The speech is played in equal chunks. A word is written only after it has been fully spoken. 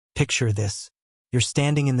Picture this. You're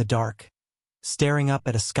standing in the dark, staring up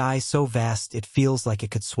at a sky so vast it feels like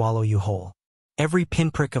it could swallow you whole. Every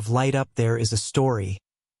pinprick of light up there is a story,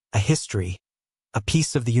 a history, a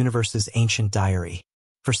piece of the universe's ancient diary.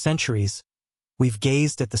 For centuries, we've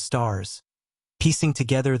gazed at the stars, piecing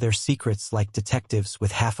together their secrets like detectives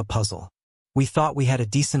with half a puzzle. We thought we had a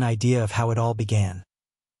decent idea of how it all began.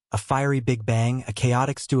 A fiery Big Bang, a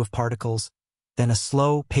chaotic stew of particles, then a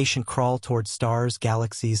slow, patient crawl towards stars,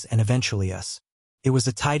 galaxies, and eventually us. It was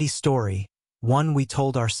a tidy story, one we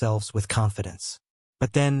told ourselves with confidence.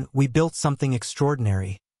 But then, we built something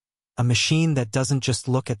extraordinary, a machine that doesn't just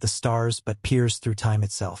look at the stars but peers through time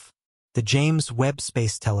itself. The James Webb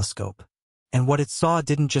Space Telescope. And what it saw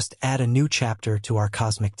didn't just add a new chapter to our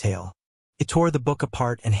cosmic tale. It tore the book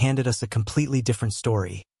apart and handed us a completely different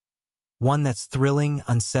story. One that's thrilling,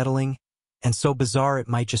 unsettling, and so bizarre it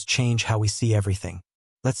might just change how we see everything.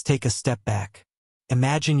 Let's take a step back.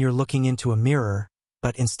 Imagine you're looking into a mirror,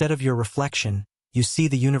 but instead of your reflection, you see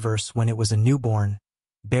the universe when it was a newborn,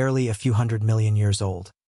 barely a few 100 million years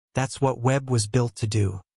old. That's what Webb was built to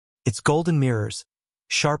do. Its golden mirrors,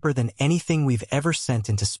 sharper than anything we've ever sent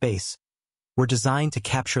into space, were designed to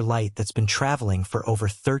capture light that's been traveling for over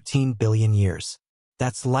 13 billion years.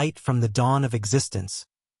 That's light from the dawn of existence,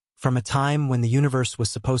 from a time when the universe was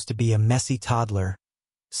supposed to be a messy toddler,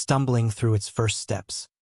 stumbling through its first steps.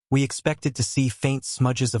 We expected to see faint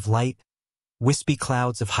smudges of light, wispy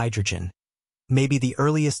clouds of hydrogen, maybe the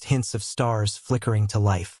earliest hints of stars flickering to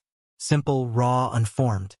life. Simple, raw,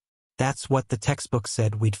 unformed. That's what the textbook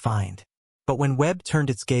said we'd find. But when Webb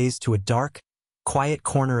turned its gaze to a dark, quiet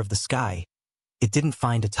corner of the sky, it didn't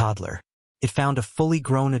find a toddler. It found a fully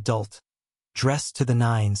grown adult, dressed to the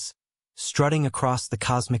nines, strutting across the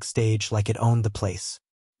cosmic stage like it owned the place.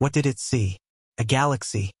 What did it see? A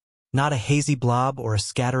galaxy. Not a hazy blob or a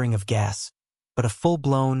scattering of gas, but a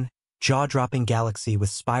full-blown, jaw-dropping galaxy with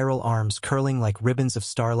spiral arms curling like ribbons of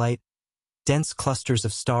starlight, dense clusters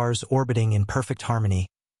of stars orbiting in perfect harmony,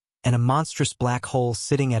 and a monstrous black hole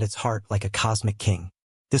sitting at its heart like a cosmic king.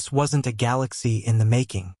 This wasn't a galaxy in the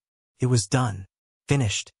making. It was done.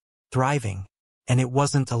 Finished, thriving, and it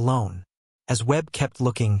wasn't alone. As Webb kept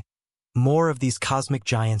looking, more of these cosmic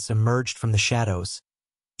giants emerged from the shadows,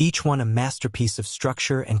 each one a masterpiece of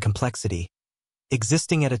structure and complexity,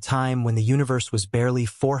 existing at a time when the universe was barely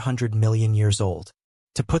 400 million years old.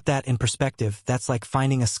 To put that in perspective, that's like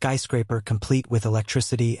finding a skyscraper complete with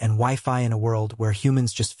electricity and Wi-Fi in a world where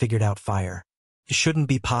humans just figured out fire. It shouldn't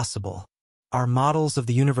be possible. Our models of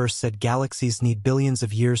the universe said galaxies need billions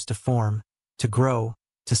of years to form, to grow,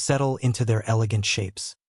 to settle into their elegant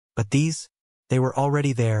shapes. But these, they were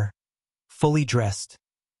already there, fully dressed,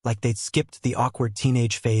 like they'd skipped the awkward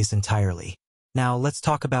teenage phase entirely. Now let's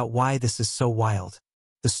talk about why this is so wild.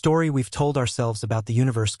 The story we've told ourselves about the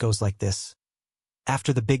universe goes like this.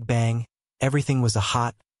 After the Big Bang, everything was a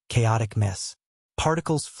hot, chaotic mess.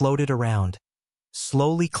 Particles floated around,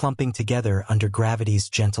 slowly clumping together under gravity's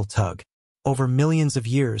gentle tug. Over millions of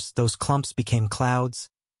years, those clumps became clouds,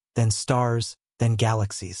 then stars, then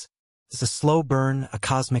galaxies. It's a slow burn, a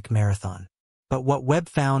cosmic marathon. But what Webb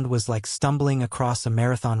found was like stumbling across a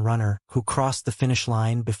marathon runner who crossed the finish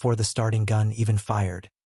line before the starting gun even fired.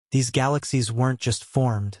 These galaxies weren't just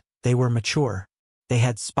formed, they were mature. They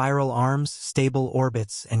had spiral arms, stable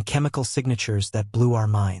orbits, and chemical signatures that blew our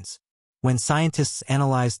minds. When scientists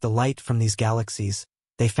analyzed the light from these galaxies,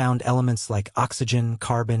 they found elements like oxygen,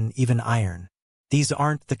 carbon, even iron. These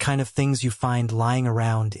aren't the kind of things you find lying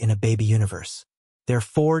around in a baby universe. They're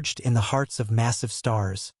forged in the hearts of massive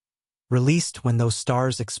stars, released when those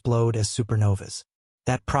stars explode as supernovas.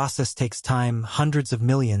 That process takes time, hundreds of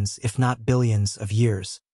millions, if not billions, of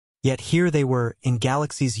years. Yet here they were, in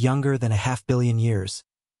galaxies younger than 500 million years,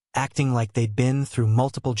 acting like they'd been through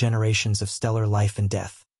multiple generations of stellar life and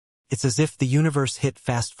death. It's as if the universe hit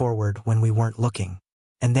fast forward when we weren't looking.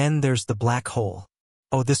 And then there's the black hole.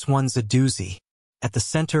 Oh, this one's a doozy. At the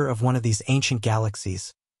center of one of these ancient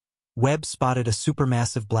galaxies, Webb spotted a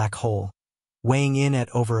supermassive black hole, weighing in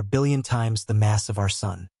at over 1 billion times the mass of our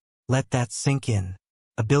sun. Let that sink in.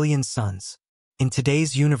 1 billion suns. In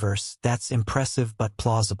today's universe, that's impressive but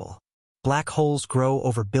plausible. Black holes grow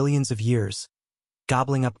over billions of years,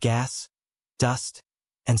 gobbling up gas, dust,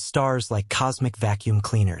 and stars like cosmic vacuum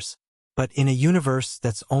cleaners. But in a universe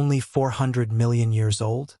that's only 400 million years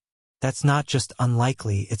old, that's not just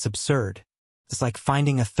unlikely, it's absurd. It's like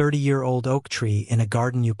finding a 30-year-old oak tree in a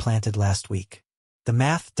garden you planted last week. The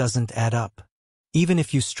math doesn't add up. Even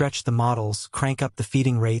if you stretch the models, crank up the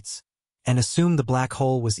feeding rates, and assume the black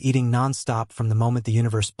hole was eating non-stop from the moment the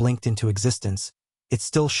universe blinked into existence, it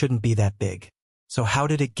still shouldn't be that big. So how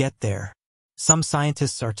did it get there? Some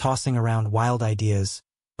scientists are tossing around wild ideas,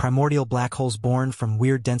 primordial black holes born from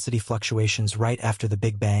weird density fluctuations right after the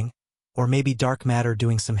Big Bang, or maybe dark matter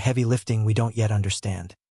doing some heavy lifting we don't yet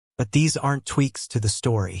understand. But these aren't tweaks to the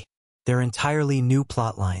story. They're entirely new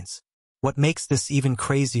plot lines. What makes this even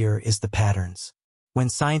crazier is the patterns. When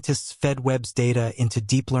scientists fed Webb's data into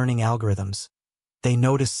deep learning algorithms, they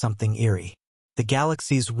noticed something eerie. The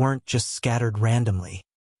galaxies weren't just scattered randomly.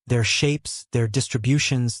 Their shapes, their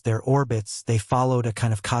distributions, their orbits, they followed a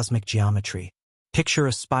kind of cosmic geometry. Picture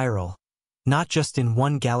a spiral, not just in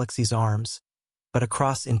one galaxy's arms, but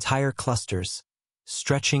across entire clusters,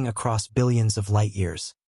 stretching across billions of light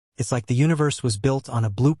years. It's like the universe was built on a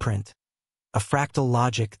blueprint, a fractal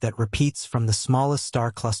logic that repeats from the smallest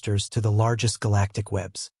star clusters to the largest galactic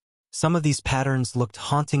webs. Some of these patterns looked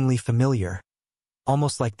hauntingly familiar,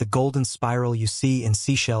 almost like the golden spiral you see in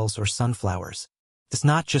seashells or sunflowers. It's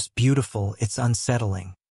not just beautiful, it's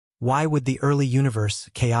unsettling. Why would the early universe,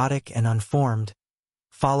 chaotic and unformed,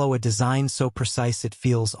 follow a design so precise it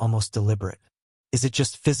feels almost deliberate? Is it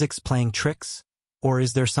just physics playing tricks? Or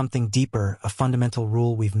is there something deeper, a fundamental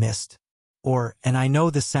rule we've missed? Or, and I know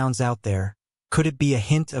this sounds out there, could it be a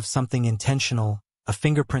hint of something intentional, a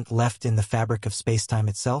fingerprint left in the fabric of spacetime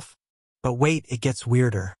itself? But wait, it gets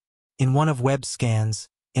weirder. In one of Webb's scans,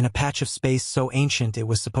 in a patch of space so ancient it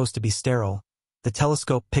was supposed to be sterile, the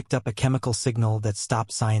telescope picked up a chemical signal that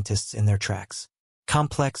stopped scientists in their tracks.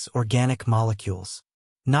 Complex organic molecules.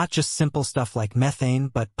 Not just simple stuff like methane,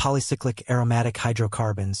 but polycyclic aromatic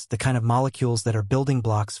hydrocarbons, the kind of molecules that are building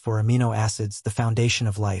blocks for amino acids, the foundation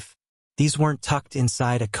of life. These weren't tucked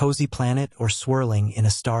inside a cozy planet or swirling in a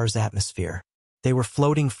star's atmosphere. They were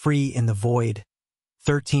floating free in the void,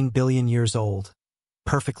 13 billion years old,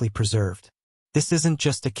 perfectly preserved. This isn't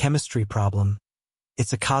just a chemistry problem,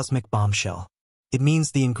 it's a cosmic bombshell. It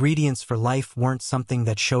means the ingredients for life weren't something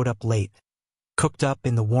that showed up late, cooked up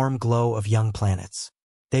in the warm glow of young planets.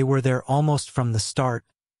 They were there almost from the start,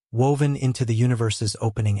 woven into the universe's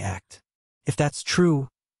opening act. If that's true,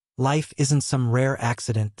 life isn't some rare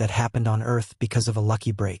accident that happened on Earth because of a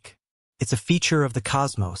lucky break. It's a feature of the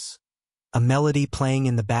cosmos, a melody playing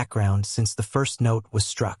in the background since the first note was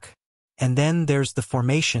struck. And then there's the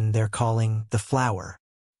formation they're calling the flower.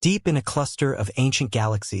 Deep in a cluster of ancient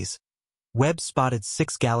galaxies, Webb spotted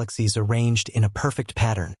 6 galaxies arranged in a perfect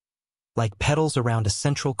pattern, like petals around a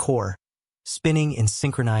central core, spinning in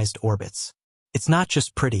synchronized orbits. It's not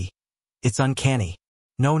just pretty, it's uncanny.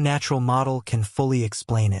 No natural model can fully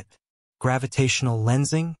explain it. Gravitational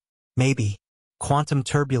lensing? Maybe. Quantum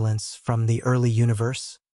turbulence from the early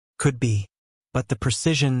universe? Could be. But the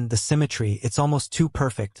precision, the symmetry, it's almost too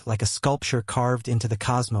perfect, like a sculpture carved into the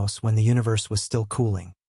cosmos when the universe was still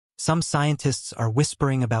cooling. Some scientists are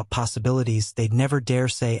whispering about possibilities they'd never dare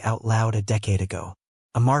say out loud a decade ago.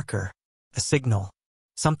 A marker, a signal,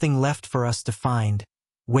 something left for us to find,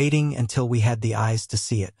 waiting until we had the eyes to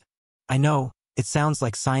see it. I know, it sounds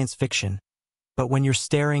like science fiction, but when you're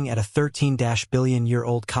staring at a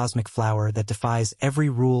 13-billion-year-old cosmic flower that defies every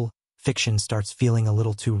rule, fiction starts feeling a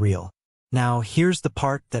little too real. Now, here's the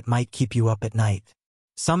part that might keep you up at night.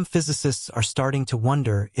 Some physicists are starting to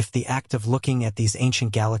wonder if the act of looking at these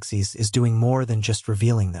ancient galaxies is doing more than just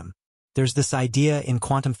revealing them. There's this idea in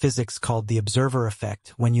quantum physics called the observer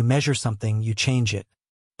effect. When you measure something, you change it.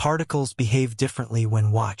 Particles behave differently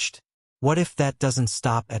when watched. What if that doesn't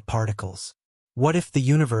stop at particles? What if the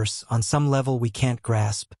universe, on some level we can't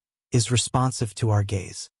grasp, is responsive to our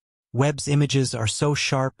gaze? Webb's images are so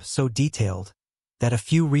sharp, so detailed, that a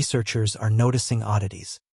few researchers are noticing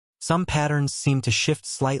oddities. Some patterns seem to shift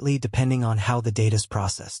slightly depending on how the data's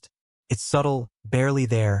processed. It's subtle, barely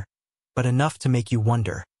there, but enough to make you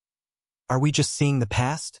wonder. Are we just seeing the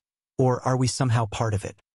past? Or are we somehow part of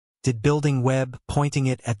it? Did building Webb, pointing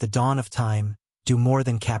it at the dawn of time, do more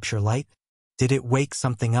than capture light? Did it wake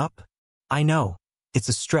something up? I know, it's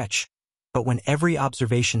a stretch, but when every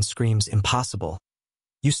observation screams impossible,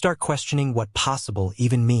 you start questioning what possible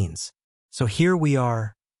even means. So here we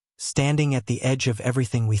are, standing at the edge of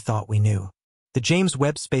everything we thought we knew. The James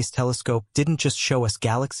Webb Space Telescope didn't just show us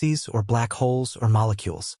galaxies or black holes or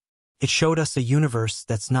molecules. It showed us a universe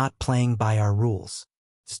that's not playing by our rules.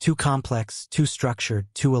 It's too complex, too structured,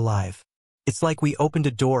 too alive. It's like we opened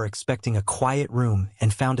a door expecting a quiet room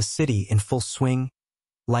and found a city in full swing,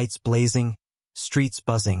 lights blazing, streets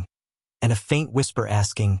buzzing, and a faint whisper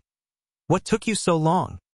asking, "What took you so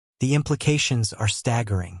long?" The implications are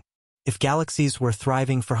staggering. If galaxies were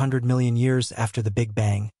thriving for 100 million years after the Big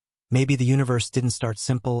Bang, maybe the universe didn't start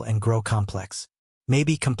simple and grow complex.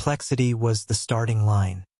 Maybe complexity was the starting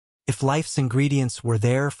line. If life's ingredients were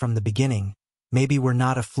there from the beginning, maybe we're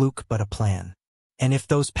not a fluke but a plan. And if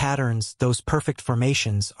those patterns, those perfect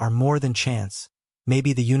formations, are more than chance,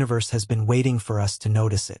 maybe the universe has been waiting for us to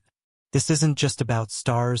notice it. This isn't just about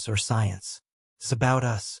stars or science. It's about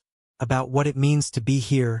us, about what it means to be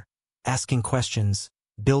here, asking questions,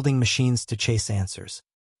 building machines to chase answers.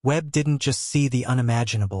 Webb didn't just see the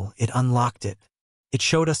unimaginable, it unlocked it. It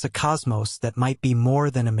showed us a cosmos that might be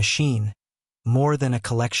more than a machine, more than a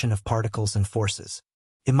collection of particles and forces.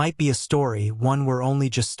 It might be a story, one we're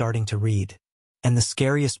only just starting to read. And the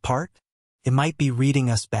scariest part? It might be reading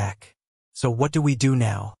us back. So what do we do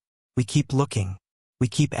now? We keep looking. We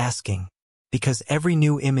keep asking. Because every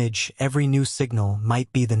new image, every new signal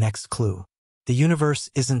might be the next clue. The universe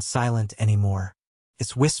isn't silent anymore.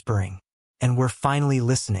 It's whispering. And we're finally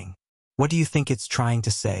listening. What do you think it's trying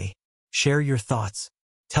to say? Share your thoughts.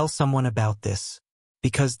 Tell someone about this.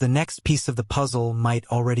 Because the next piece of the puzzle might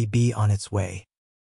already be on its way.